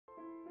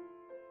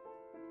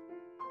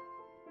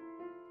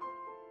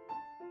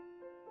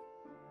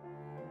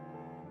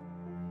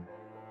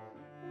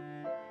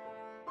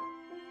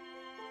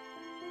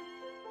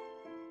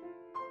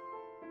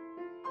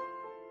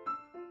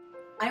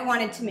I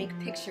wanted to make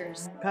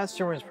pictures. Pat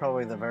Stewart was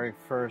probably the very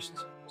first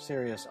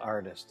serious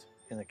artist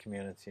in the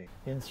community.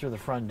 In through the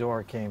front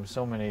door came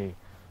so many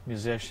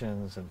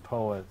musicians and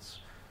poets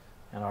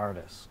and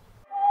artists.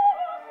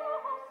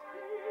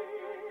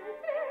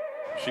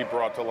 She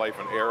brought to life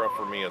an era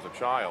for me as a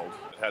child.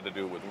 It had to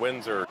do with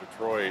Windsor,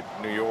 Detroit,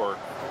 New York,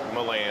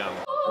 Milan.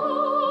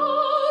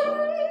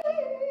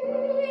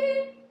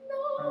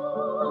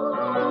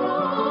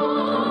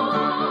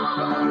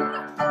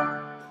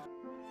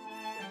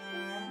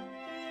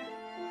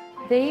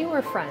 They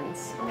were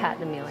friends, Pat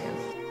and Amelia.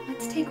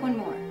 Let's take one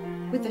more,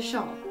 with the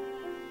shawl.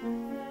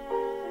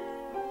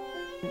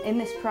 In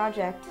this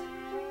project,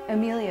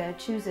 Amelia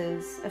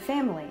chooses a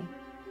family,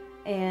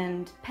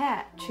 and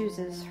Pat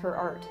chooses her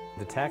art.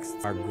 The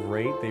texts are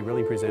great. They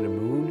really present a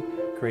mood,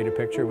 create a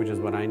picture, which is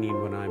what I need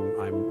when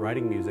I'm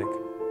writing music.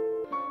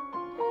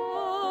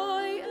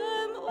 I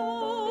am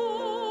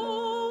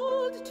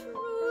old,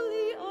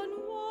 truly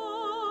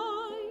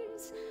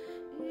unwise.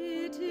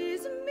 It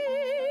is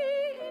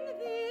me in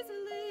these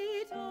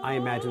late hours. I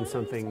imagine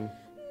something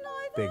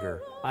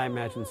bigger. I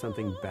imagine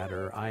something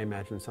better. I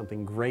imagine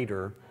something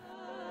greater